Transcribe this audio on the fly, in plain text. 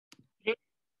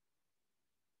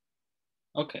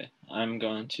Okay, I'm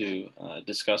going to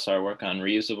discuss our work on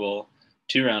reusable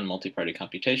two-round multi-party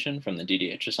computation from the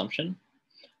DDH assumption.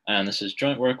 And this is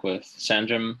joint work with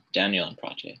Sanjam, Daniel, and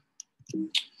Pratyay.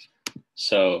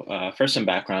 So first, some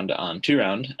background on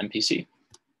two-round MPC.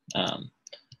 We're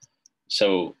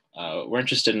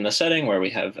interested in the setting where we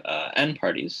have n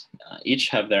parties. Each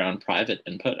have their own private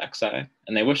input xi,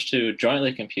 and they wish to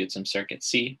jointly compute some circuit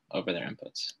C over their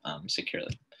inputs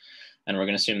securely. And we're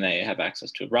going to assume they have access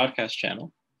to a broadcast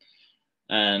channel.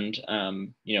 And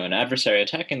an adversary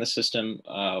attacking the system,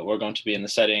 we're going to be in the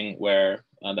setting where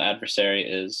the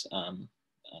adversary has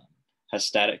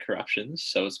static corruptions.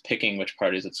 So it's picking which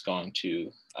parties it's going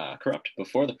to corrupt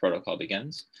before the protocol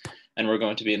begins. And we're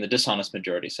going to be in the dishonest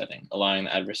majority setting, allowing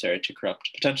the adversary to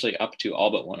corrupt potentially up to all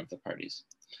but one of the parties.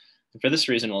 And for this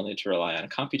reason, we'll need to rely on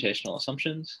computational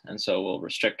assumptions. And so we'll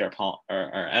restrict our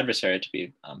adversary to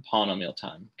be polynomial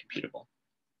time computable.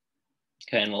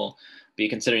 Okay, and we'll be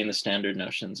considering the standard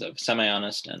notions of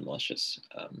semi-honest and malicious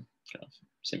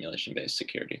simulation-based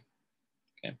security.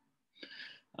 Okay.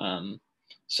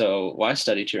 So why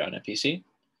study two-round MPC?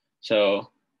 So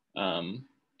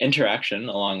interaction,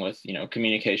 along with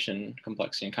communication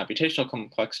complexity and computational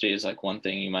complexity, is like one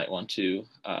thing you might want to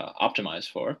optimize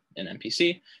for in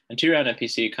MPC. And two-round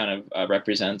MPC kind of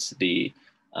represents the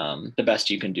best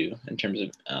you can do in terms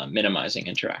of minimizing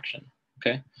interaction.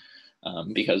 Okay.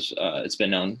 Because it's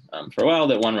been known for a while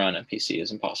that one-round MPC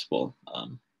is impossible.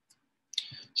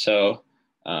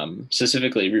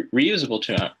 Specifically, reusable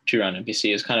two-round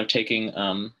MPC is kind of taking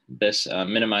this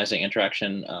minimizing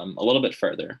interaction a little bit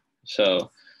further. So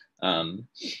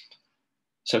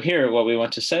here, what we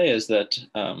want to say is that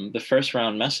the first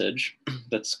round message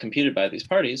that's computed by these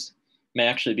parties may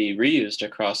actually be reused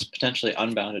across potentially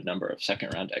unbounded number of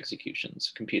second round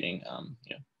executions, computing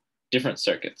different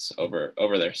circuits over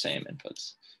their same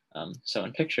inputs. So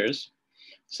in pictures,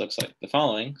 this looks like the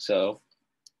following. So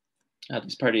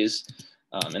these parties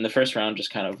in the first round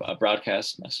just kind of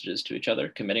broadcast messages to each other,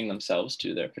 committing themselves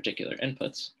to their particular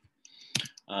inputs.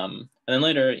 And then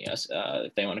later, yes,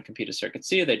 if they want to compute a circuit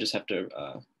C, they just have to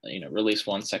release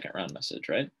one second round message,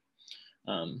 right?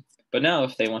 But now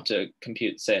if they want to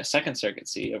compute, say, a second circuit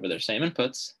C over their same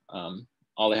inputs,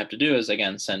 all they have to do is,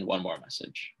 again, send one more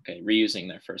message, okay, reusing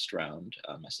their first round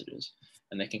messages.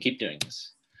 And they can keep doing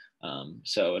this.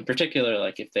 So in particular,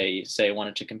 like if they, say,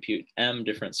 wanted to compute M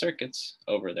different circuits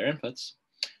over their inputs,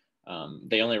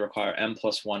 they only require M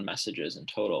plus one messages in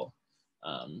total,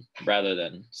 rather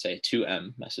than, say,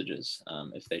 2M messages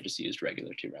if they just used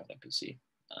regular two-round MPC.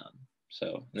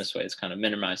 So in this way, it's kind of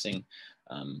minimizing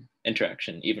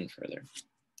interaction even further.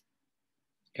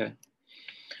 Okay.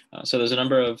 So there's a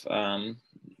number of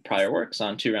prior works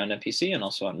on two-round MPC and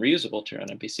also on reusable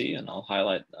two-round MPC, and I'll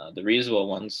highlight the reusable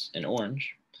ones in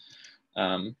orange.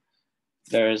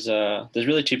 There's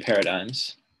really two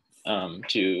paradigms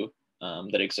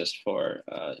that exist for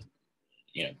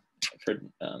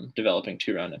developing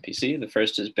two-round MPC. The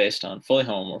first is based on fully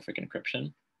homomorphic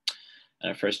encryption, and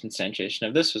our first instantiation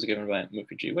of this was given by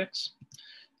Mukherjee Wicks,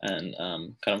 and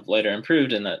kind of later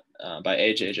improved in that by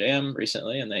AJJM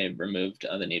recently, and they removed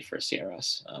the need for a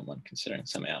CRS when considering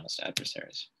semi-honest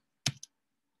adversaries.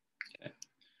 Okay.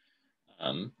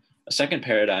 A second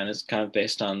paradigm is kind of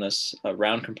based on this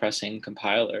round compressing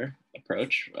compiler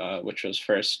approach, which was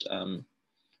first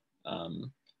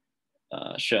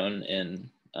shown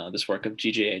in this work of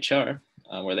GJHR,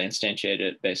 where they instantiated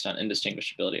it based on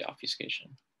indistinguishability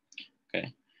obfuscation.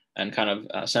 Okay. And kind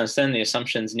of since then, the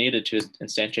assumptions needed to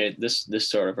instantiate this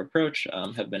sort of approach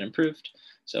have been improved.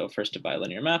 So first to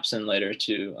bilinear maps, and later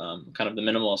to kind of the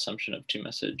minimal assumption of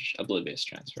two-message oblivious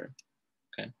transfer.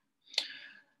 Okay.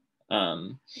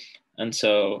 And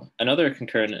so another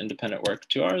concurrent and independent work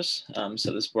to ours,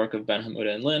 so this work of Ben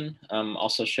Hamuda and Lin,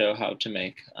 also show how to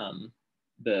make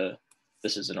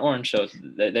this is in orange, so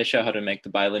they show how to make the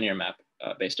bilinear map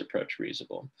based approach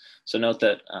reusable. So note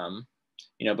that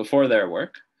before their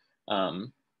work,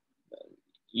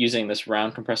 using this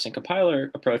round compressing compiler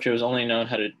approach, it was only known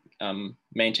how to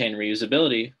maintain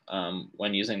reusability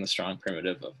when using the strong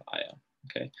primitive of IO.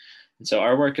 Okay, and so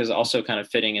our work is also kind of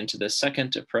fitting into this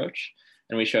second approach,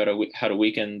 and we showed how to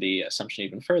weaken the assumption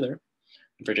even further.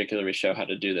 In particular, we show how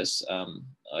to do this,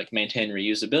 like maintain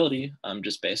reusability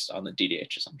just based on the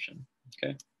DDH assumption.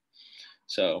 Okay,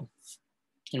 so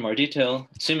in more detail,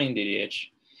 assuming DDH,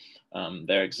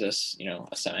 there exists,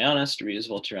 a semi-honest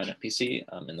reusable two-round MPC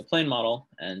in the plane model,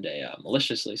 and a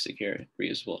maliciously secure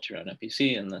reusable two-round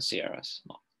MPC in the CRS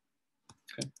model.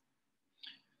 Okay.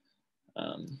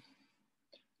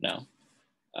 Now,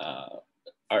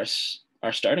 our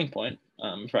starting point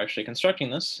for actually constructing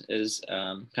this is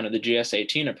kind of the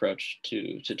GS18 approach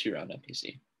to two-round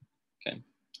MPC. Okay,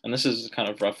 and this is kind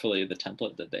of roughly the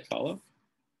template that they follow.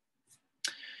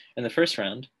 In the first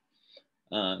round,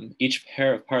 each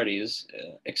pair of parties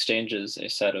exchanges a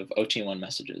set of OT1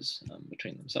 messages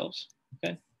between themselves.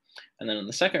 Okay, and then in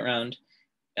the second round,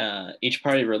 each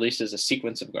party releases a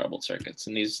sequence of garbled circuits,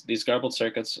 and these garbled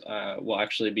circuits will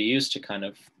actually be used to kind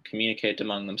of communicate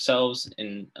among themselves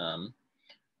in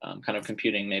kind of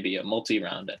computing maybe a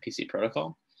multi-round MPC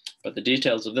protocol. But the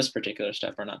details of this particular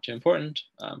step are not too important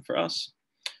for us.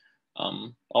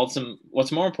 Also,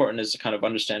 what's more important is kind of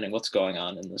understanding what's going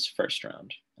on in this first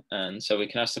round. And so we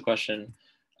can ask the question,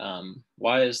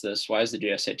 why is the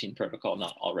GS18 protocol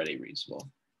not already reusable?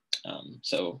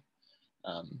 The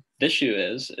issue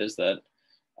is that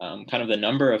kind of the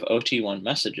number of OT1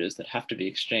 messages that have to be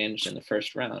exchanged in the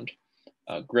first round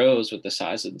grows with the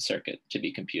size of the circuit to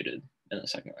be computed in the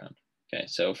second round. Okay,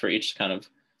 so for each kind of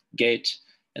gate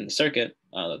in the circuit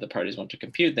that the parties want to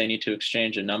compute, they need to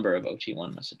exchange a number of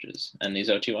OT1 messages. And these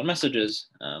OT1 messages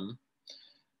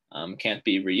can't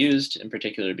be reused, in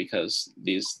particular because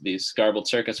these garbled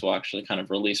circuits will actually kind of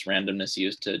release randomness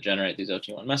used to generate these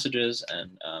OT1 messages.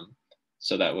 And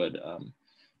so that would,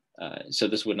 so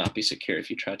this would not be secure if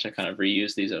you try to kind of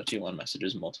reuse these OT1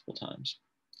 messages multiple times.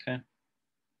 Okay.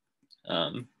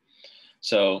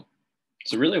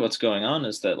 So really what's going on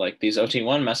is that like these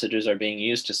OT1 messages are being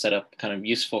used to set up kind of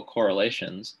useful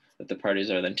correlations that the parties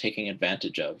are then taking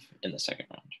advantage of in the second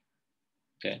round.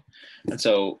 Okay, and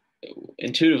so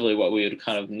intuitively what we would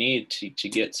kind of need to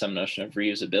get some notion of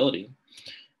reusability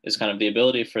is kind of the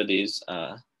ability for these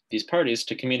parties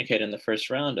to communicate in the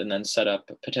first round and then set up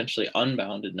a potentially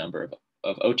unbounded number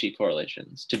of OT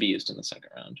correlations to be used in the second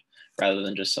round, rather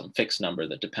than just some fixed number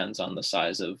that depends on the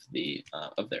size of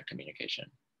their communication,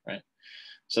 right?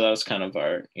 So that was kind of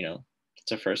our,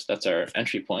 that's our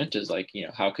entry point, is like,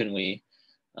 how can we,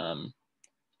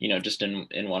 just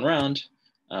in one round,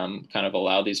 kind of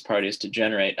allow these parties to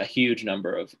generate a huge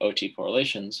number of OT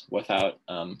correlations without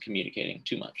communicating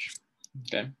too much,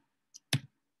 okay?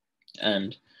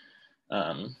 And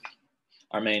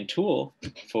our main tool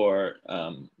for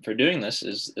doing this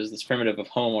is this primitive of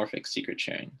homomorphic secret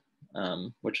sharing,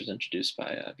 which was introduced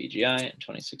by BGI in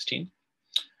 2016.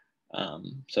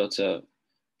 So it's a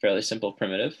fairly simple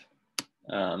primitive,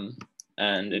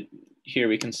 and here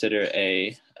we consider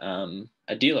a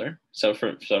dealer. So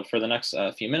for the next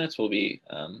few minutes, we'll be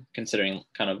considering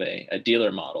kind of a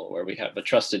dealer model where we have a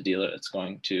trusted dealer that's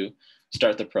going to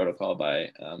start the protocol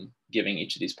by giving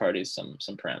each of these parties some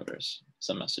parameters,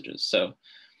 some messages. So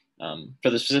for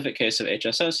the specific case of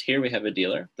HSS, here we have a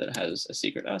dealer that has a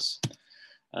secret S.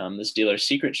 This dealer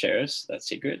secret shares that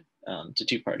secret to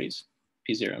two parties,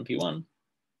 P0 and P1.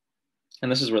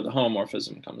 And this is where the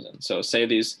homomorphism comes in. So say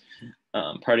these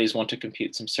parties want to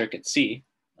compute some circuit C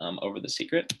over the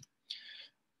secret.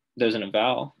 There's an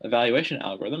evaluation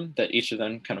algorithm that each of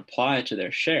them can apply to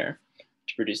their share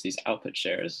to produce these output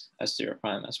shares, S0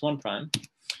 prime, S1 prime.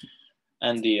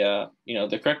 And the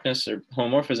correctness or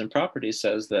homomorphism property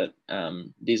says that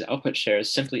these output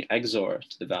shares simply XOR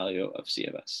to the value of C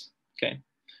of S. Okay,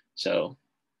 so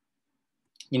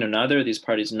neither of these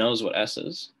parties knows what S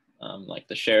is. Like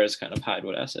the shares kind of hide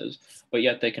what S is, but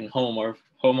yet they can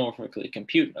homomorphically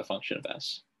compute a function of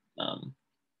S on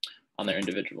their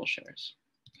individual shares.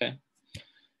 Okay,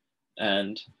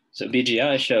 and so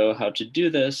BGI show how to do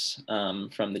this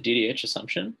from the DDH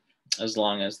assumption, as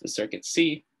long as the circuit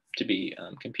C to be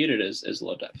computed is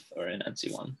low depth or in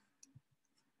NC1.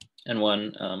 And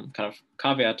one kind of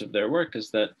caveat of their work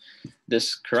is that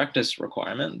this correctness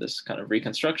requirement, this kind of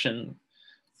reconstruction,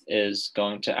 is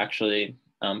going to actually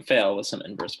fail with some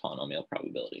inverse polynomial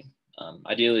probability.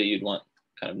 Ideally, you'd want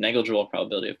kind of negligible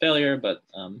probability of failure, but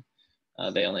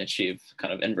they only achieve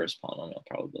kind of inverse polynomial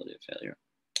probability of failure.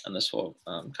 And this will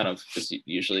this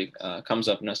usually comes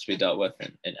up and has to be dealt with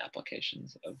in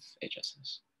applications of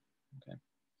HSS. Okay.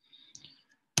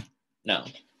 Now,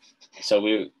 so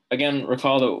we again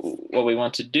recall that what we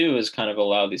want to do is kind of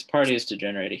allow these parties to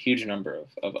generate a huge number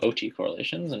of OT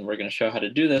correlations, and we're going to show how to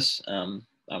do this from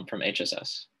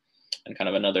HSS. And kind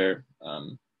of another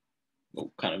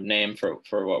kind of name for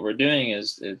what we're doing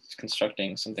is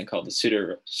constructing something called the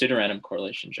pseudorandom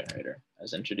correlation generator,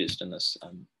 as introduced in this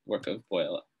work of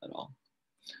Boyle et al.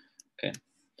 Okay.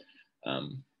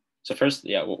 So first,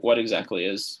 what exactly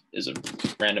is a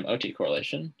random OT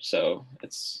correlation? So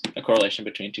it's a correlation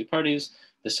between two parties.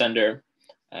 The sender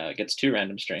gets two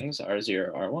random strings,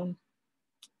 R0, R1.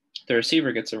 The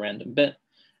receiver gets a random bit,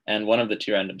 and one of the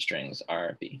two random strings,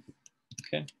 RB.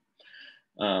 Okay.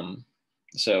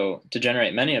 So to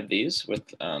generate many of these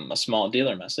with a small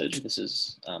dealer message, this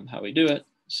is how we do it.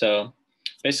 So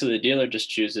basically the dealer just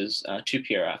chooses two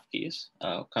PRF keys,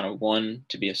 kind of one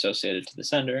to be associated to the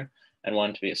sender and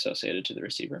one to be associated to the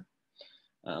receiver.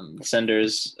 The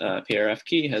sender's PRF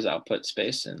key has output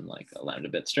space in like a lambda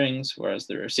bit strings, whereas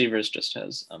the receiver's just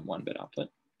has 1-bit output.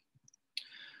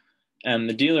 And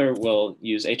the dealer will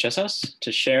use HSS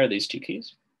to share these two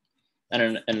keys.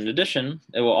 And in addition,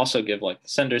 it will also give like the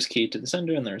sender's key to the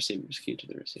sender and the receiver's key to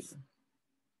the receiver.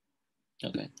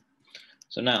 Okay,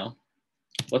 so now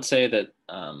let's say that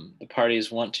the parties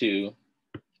want to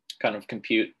kind of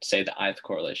compute, say, the ith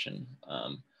correlation,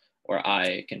 where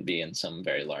I can be in some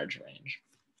very large range.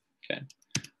 Okay,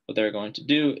 what they're going to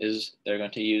do is they're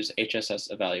going to use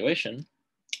HSS evaluation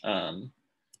to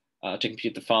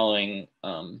compute the following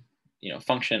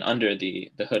function under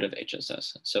the hood of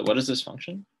HSS. So what is this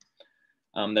function?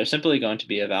 They're simply going to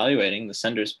be evaluating the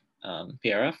sender's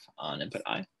PRF on input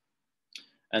I.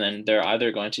 And then they're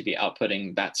either going to be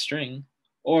outputting that string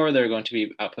or they're going to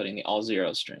be outputting the all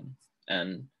zero string.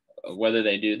 And whether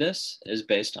they do this is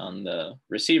based on the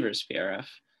receiver's PRF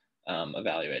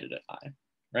evaluated at I,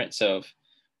 right? So if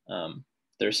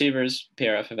the receiver's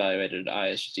PRF evaluated at I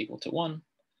is just equal to 1,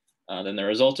 then the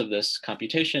result of this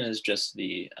computation is just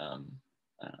the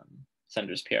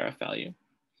sender's PRF value.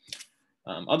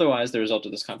 Otherwise, the result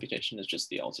of this computation is just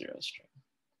the all zero string.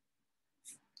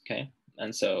 Okay,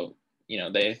 and so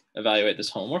they evaluate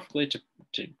this homomorphically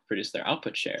to produce their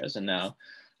output shares. And now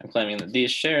I'm claiming that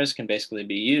these shares can basically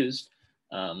be used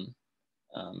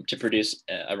to produce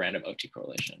a random OT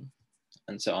correlation.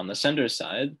 And so on the sender's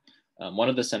side, one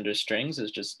of the sender's strings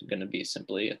is just going to be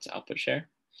simply its output share.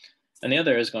 And the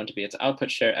other is going to be its output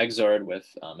share XORed with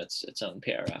its own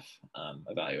PRF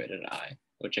evaluated at I,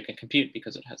 which it can compute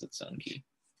because it has its own key.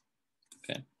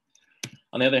 Okay.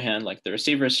 On the other hand, like the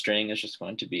receiver's string is just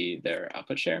going to be their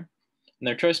output share, and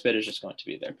their choice bit is just going to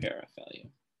be their PRF value.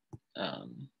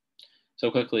 So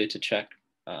quickly to check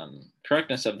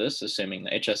correctness of this, assuming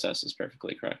the HSS is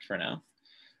perfectly correct for now,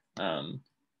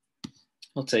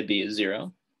 let's say B is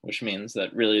 0, which means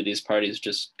that really these parties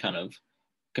just kind of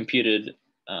computed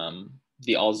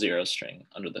the all zero string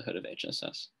under the hood of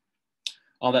HSS.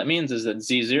 All that means is that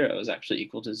Z0 is actually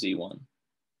equal to Z1,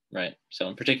 right? So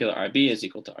in particular, RB is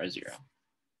equal to R0.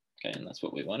 Okay, and that's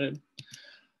what we wanted.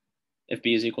 If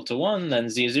B is equal to 1, then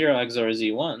Z0 XOR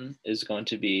Z1 is going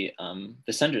to be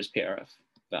the sender's PRF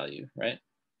value, right?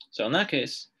 So in that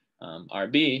case,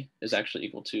 RB is actually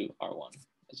equal to R1,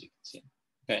 as you can see.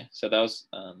 Okay, so that was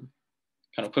kind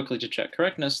of quickly to check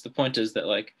correctness. The point is that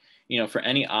for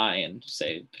any I and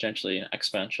say potentially an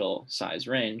exponential size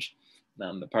range,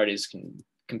 the parties can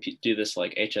do this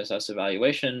like HSS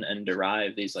evaluation and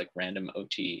derive these like random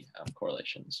OT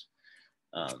correlations.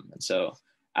 And so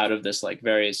out of this like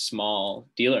very small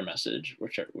dealer message,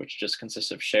 which just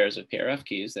consists of shares of PRF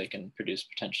keys, they can produce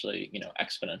potentially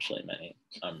exponentially many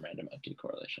random OT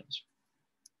correlations.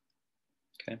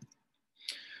 Okay.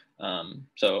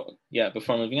 So yeah,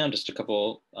 before moving on, just a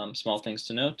couple small things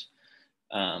to note.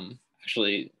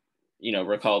 Actually,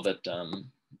 recall that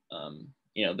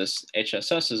this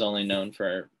HSS is only known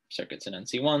for circuits in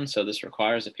NC1, so this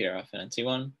requires a PRF in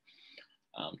NC1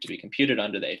 to be computed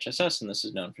under the HSS, and this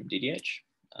is known from DDH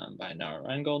by Nauer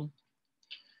Reingold.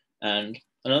 And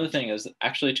another thing is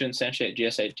actually to instantiate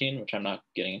GS18, which I'm not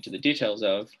getting into the details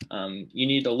of, you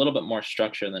need a little bit more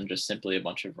structure than just simply a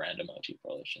bunch of random OT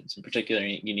correlations. In particular,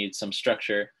 you need some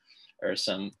structure or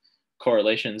some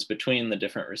correlations between the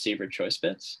different receiver choice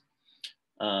bits.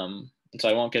 And so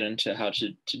I won't get into how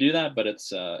to do that, but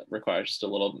it's requires just a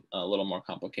little more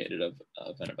complicated of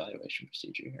an evaluation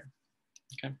procedure here.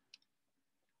 Okay.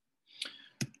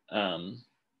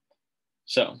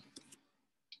 So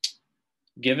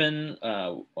given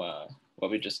what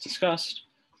we just discussed,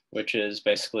 which is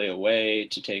basically a way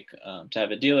to take to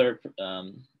have a dealer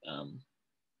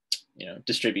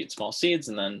distribute small seeds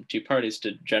and then two parties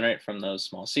to generate from those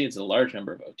small seeds a large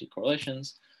number of OT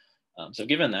correlations. So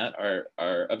given that,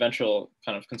 our eventual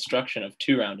kind of construction of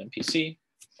two-round MPC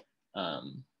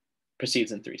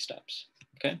proceeds in 3 steps.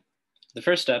 Okay, the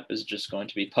first step is just going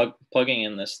to be plugging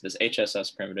in this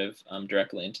HSS primitive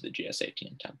directly into the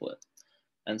GS18 template.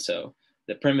 And so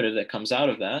the primitive that comes out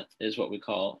of that is what we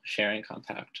call sharing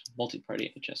compact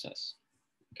multi-party HSS.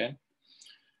 Okay,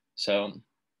 so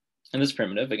in this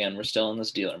primitive, again, we're still in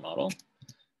this dealer model.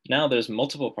 Now there's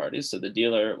multiple parties, so the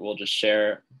dealer will just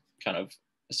share kind of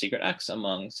a secret X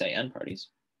among, say, n parties.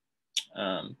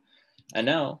 And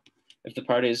now, if the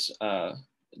parties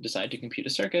decide to compute a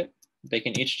circuit, they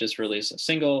can each just release a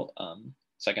single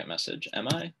second message,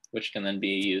 MI, which can then be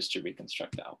used to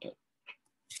reconstruct the output.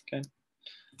 Okay.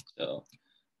 So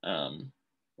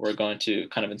we're going to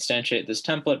kind of instantiate this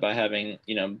template by having,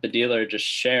 the dealer just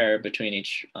share between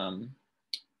each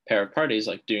pair of parties,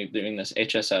 like doing this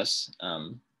HSS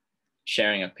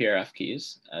sharing of PRF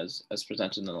keys as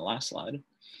presented in the last slide.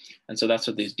 And so that's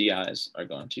what these DIs are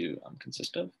going to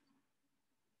consist of.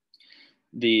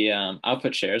 The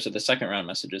output shares of the second round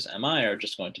messages MI are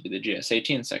just going to be the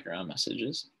GS18 second round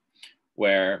messages,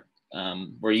 where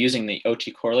we're using the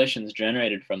OT correlations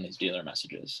generated from these dealer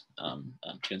messages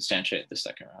to instantiate the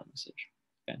second round message.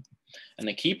 Okay? And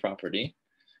the key property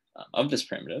of this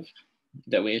primitive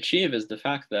that we achieve is the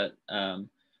fact that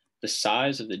the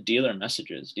size of the dealer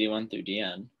messages, D1 through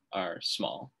DN, are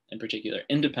small, in particular,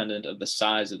 independent of the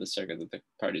size of the circuit that the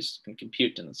parties can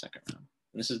compute in the second round.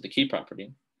 And this is the key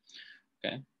property.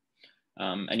 Okay.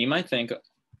 And you might think,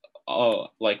 oh,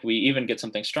 like we even get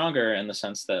something stronger in the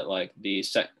sense that like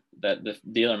that the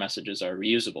dealer messages are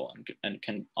reusable and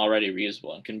can already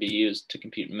reusable and can be used to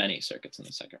compute many circuits in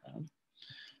the second round.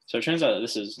 So it turns out that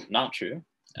this is not true.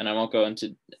 And I won't go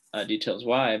into details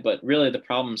why, but really the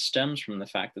problem stems from the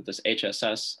fact that this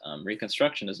HSS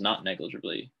reconstruction is not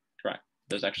negligibly correct.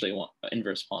 There's actually one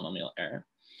inverse polynomial error.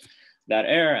 That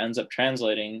error ends up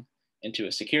translating into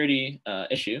a security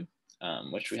issue,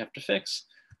 which we have to fix,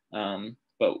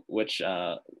 but which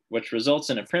results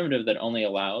in a primitive that only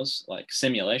allows like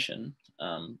simulation,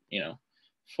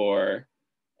 for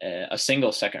a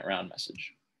single second round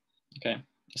message. Okay,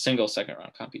 a single second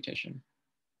round computation.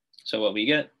 So what we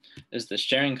get is the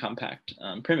sharing compact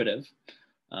primitive,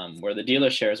 where the dealer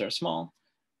shares are small.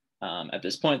 At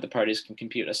this point, the parties can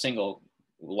compute a single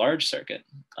large circuit,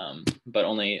 but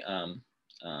only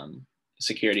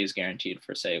security is guaranteed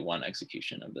for, say, one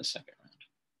execution of the second round.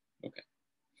 Okay,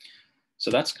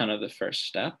 so that's kind of the first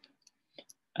step.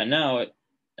 And now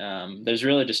there's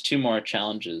really just two more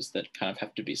challenges that kind of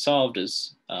have to be solved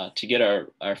is to get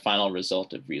our final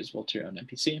result of reusable two-round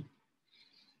MPC.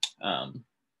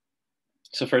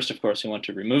 So first, of course, we want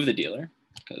to remove the dealer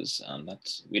because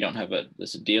we don't have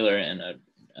this dealer in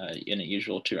a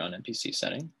usual two-round MPC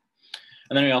setting.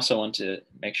 And then we also want to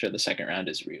make sure the second round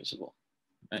is reusable,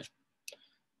 right?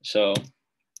 So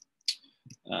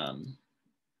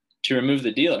to remove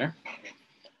the dealer,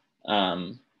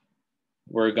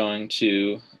 we're going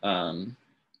to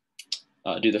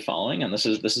do the following, and this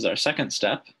is our second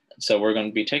step. So we're going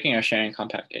to be taking our sharing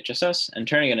compact HSS and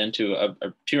turning it into a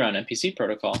two-round MPC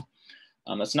protocol.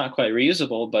 That's not quite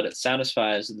reusable, but it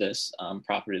satisfies this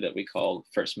property that we call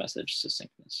first message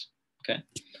succinctness. Okay,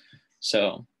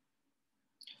 so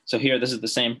here, this is the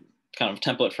same kind of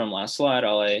template from last slide.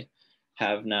 All I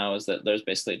have now is that there's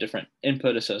basically a different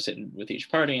input associated with each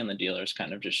party, and the dealer is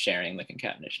kind of just sharing the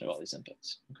concatenation of all these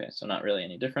inputs. Okay, so not really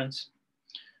any difference.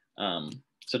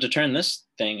 So to turn this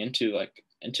thing into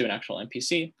an actual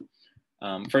MPC,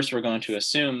 first we're going to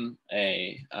assume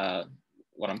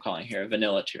what I'm calling here a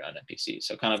vanilla two-round MPC.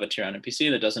 So kind of a two-round MPC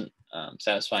that doesn't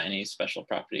satisfy any special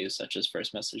properties such as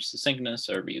first message succinctness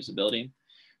or reusability.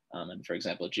 And for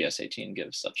example, GS18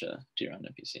 gives such a two-round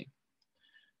MPC.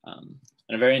 And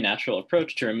a very natural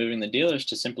approach to removing the dealer is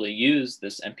to simply use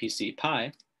this MPC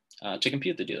pi to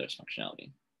compute the dealer's functionality.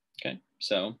 Okay,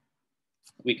 so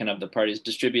we can have the parties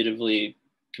distributively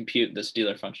compute this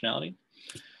dealer functionality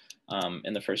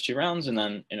in the first two rounds, and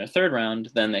then in a third round,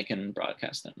 then they can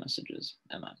broadcast that messages,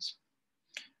 MIs.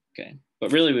 Okay,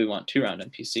 but really we want two-round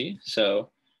MPC. So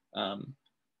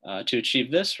to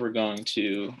achieve this, we're going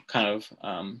to kind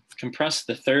of compress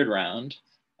the third round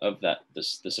of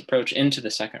this approach into the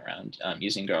second round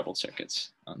using garbled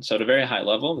circuits. So at a very high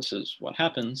level, this is what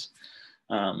happens.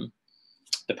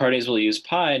 The parties will use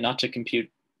pi not to compute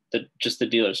just the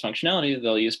dealer's functionality.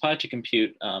 They'll use pi to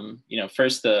compute,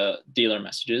 first the dealer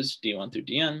messages, D1 through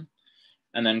DN,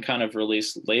 and then kind of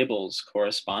release labels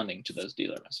corresponding to those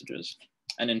dealer messages.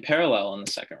 And in parallel in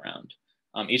the second round,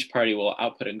 each party will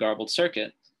output a garbled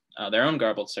circuit, their own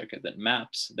garbled circuit that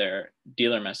maps their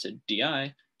dealer message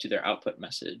DI to their output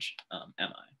message MI.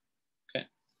 Okay.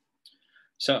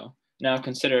 So now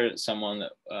consider someone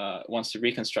that wants to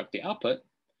reconstruct the output.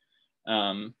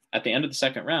 At the end of the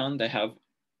second round, they have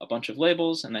a bunch of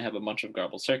labels and they have a bunch of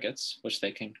garbled circuits, which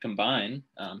they can combine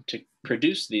to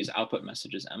produce these output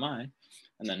messages MI,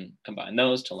 and then combine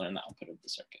those to learn the output of the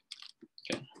circuit.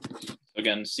 Okay. So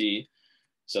again,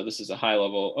 so this is a high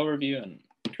level overview, and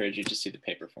encourage you to see the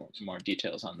paper for more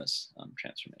details on this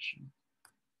transformation.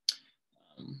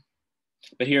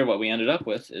 But here what we ended up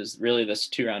with is really this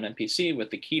two-round MPC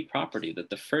with the key property that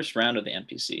the first round of the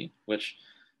MPC, which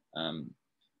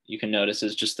you can notice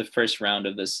is just the first round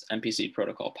of this MPC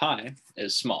protocol pi,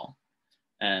 is small.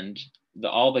 And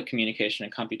all the communication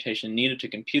and computation needed to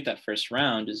compute that first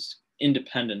round is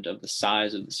independent of the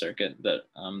size of the circuit that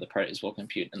the parties will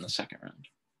compute in the second round.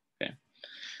 Okay,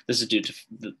 this is due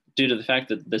to the fact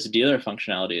that this dealer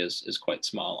functionality is quite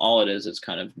small. All it is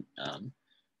kind of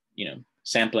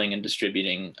sampling and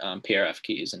distributing PRF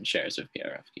keys and shares of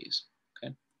PRF keys.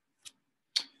 Okay,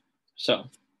 so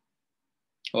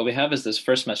what we have is this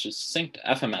first message succinct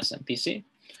FMS MPC.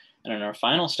 And in our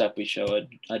final step, we show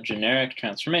a generic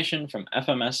transformation from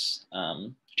FMS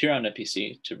two-round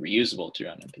MPC to reusable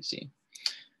two-round MPC.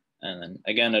 And then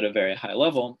again, at a very high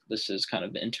level, this is kind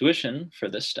of the intuition for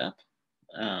this step.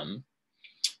 One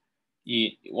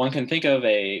can think of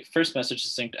a first message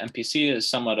succinct MPC as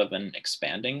somewhat of an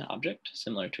expanding object,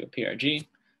 similar to a PRG,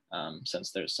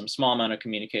 since there's some small amount of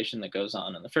communication that goes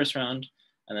on in the first round,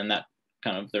 and then that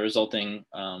kind of the resulting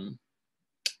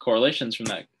correlations from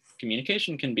that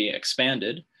communication can be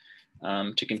expanded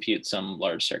to compute some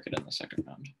large circuit in the second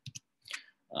round.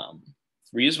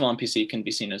 Reusable MPC can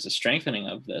be seen as a strengthening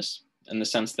of this in the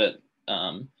sense that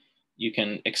you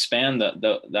can expand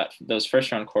those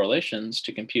first round correlations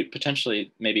to compute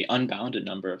potentially maybe unbounded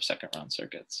number of second round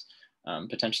circuits,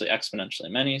 potentially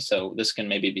exponentially many. So this can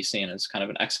maybe be seen as kind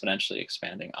of an exponentially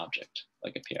expanding object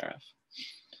like a PRF.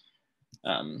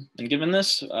 And given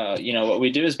this, what we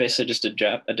do is basically just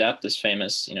adapt this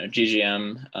famous,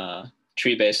 GGM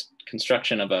tree-based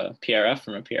construction of a PRF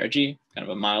from a PRG, kind of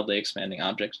a mildly expanding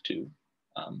object to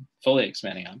fully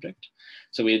expanding object.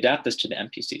 So we adapt this to the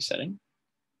MPC setting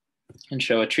and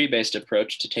show a tree-based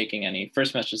approach to taking any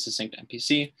first message succinct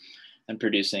MPC and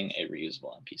producing a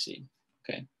reusable MPC.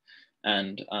 Okay,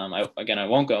 and again, I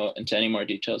won't go into any more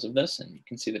details of this, and you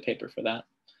can see the paper for that.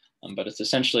 But it's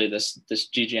essentially this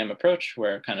GGM approach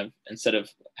where kind of instead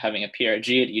of having a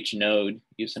PRG at each node,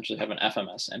 you essentially have an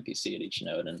FMS MPC at each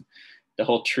node. And the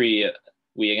whole tree,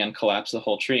 we again collapse the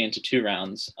whole tree into two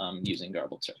rounds using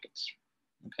garbled circuits.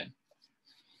 Okay.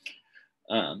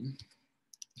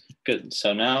 Good.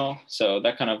 So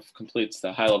that kind of completes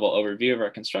the high level overview of our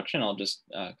construction. I'll just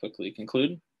quickly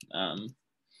conclude.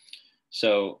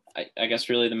 So I guess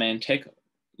really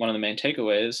one of the main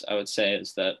takeaways I would say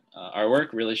is that our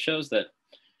work really shows that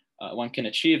one can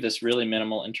achieve this really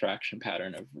minimal interaction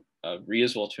pattern of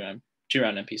reusable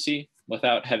two-round MPC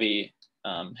without heavy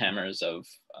hammers of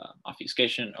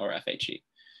obfuscation or FHE,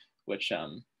 which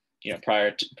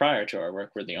prior to our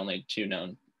work were the only two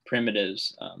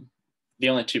primitives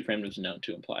known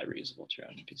to imply reusable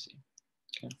two-round MPC.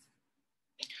 Okay.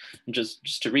 And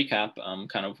just to recap,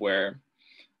 kind of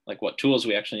what tools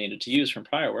we actually needed to use from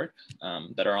prior work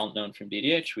that are all known from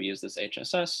DDH. We used this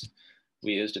HSS,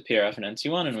 we used a PRF and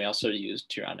NC1, and we also used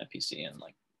two-round MPC and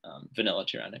vanilla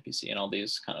two-round MPC, and all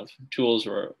these kind of tools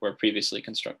were previously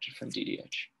constructed from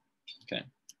DDH. Okay.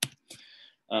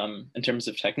 In terms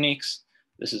of techniques,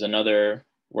 this is another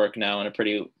work now in a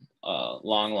pretty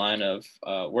long line of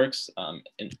works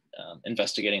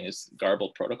investigating these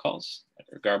garbled protocols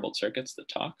or garbled circuits that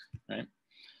talk, right?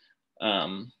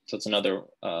 So it's another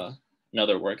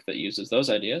work that uses those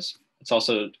ideas. It's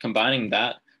also combining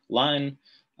that line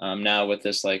now with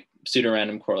this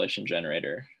pseudo-random correlation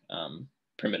generator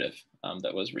primitive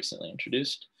that was recently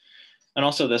introduced. And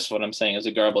also this, what I'm saying is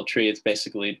a garbled tree. It's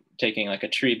basically taking a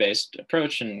tree-based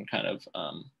approach and kind of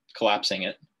collapsing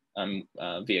it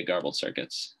via garbled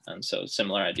circuits. And so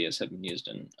similar ideas have been used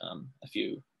in a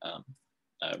few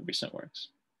recent works.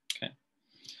 Okay.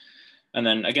 And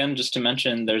then again, just to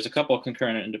mention, there's a couple of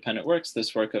concurrent and independent works,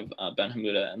 this work of Ben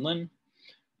Hamuda and Lin.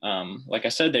 Like I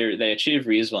said, they achieve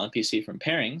reusable MPC from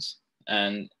pairings,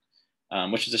 and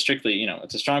which is a strictly,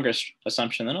 it's a stronger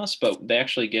assumption than us, but they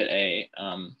actually get a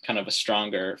kind of a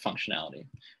stronger functionality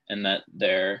in that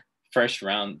the first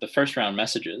round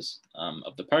messages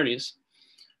of the parties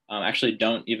actually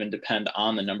don't even depend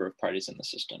on the number of parties in the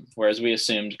system. Whereas we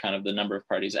assumed kind of the number of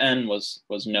parties N was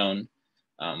known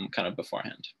kind of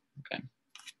beforehand. Okay.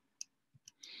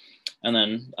 And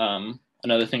then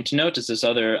another thing to note is this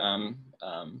other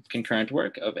concurrent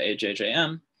work of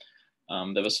AJJM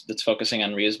that's focusing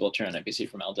on reusable two-round MPC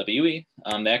from LWE.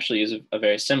 They actually use a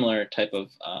very similar type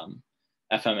of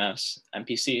FMS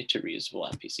MPC to reusable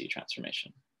MPC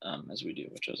transformation as we do,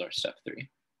 which was our step 3.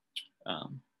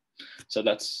 So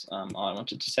that's all I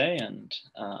wanted to say, and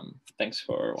thanks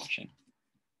for watching.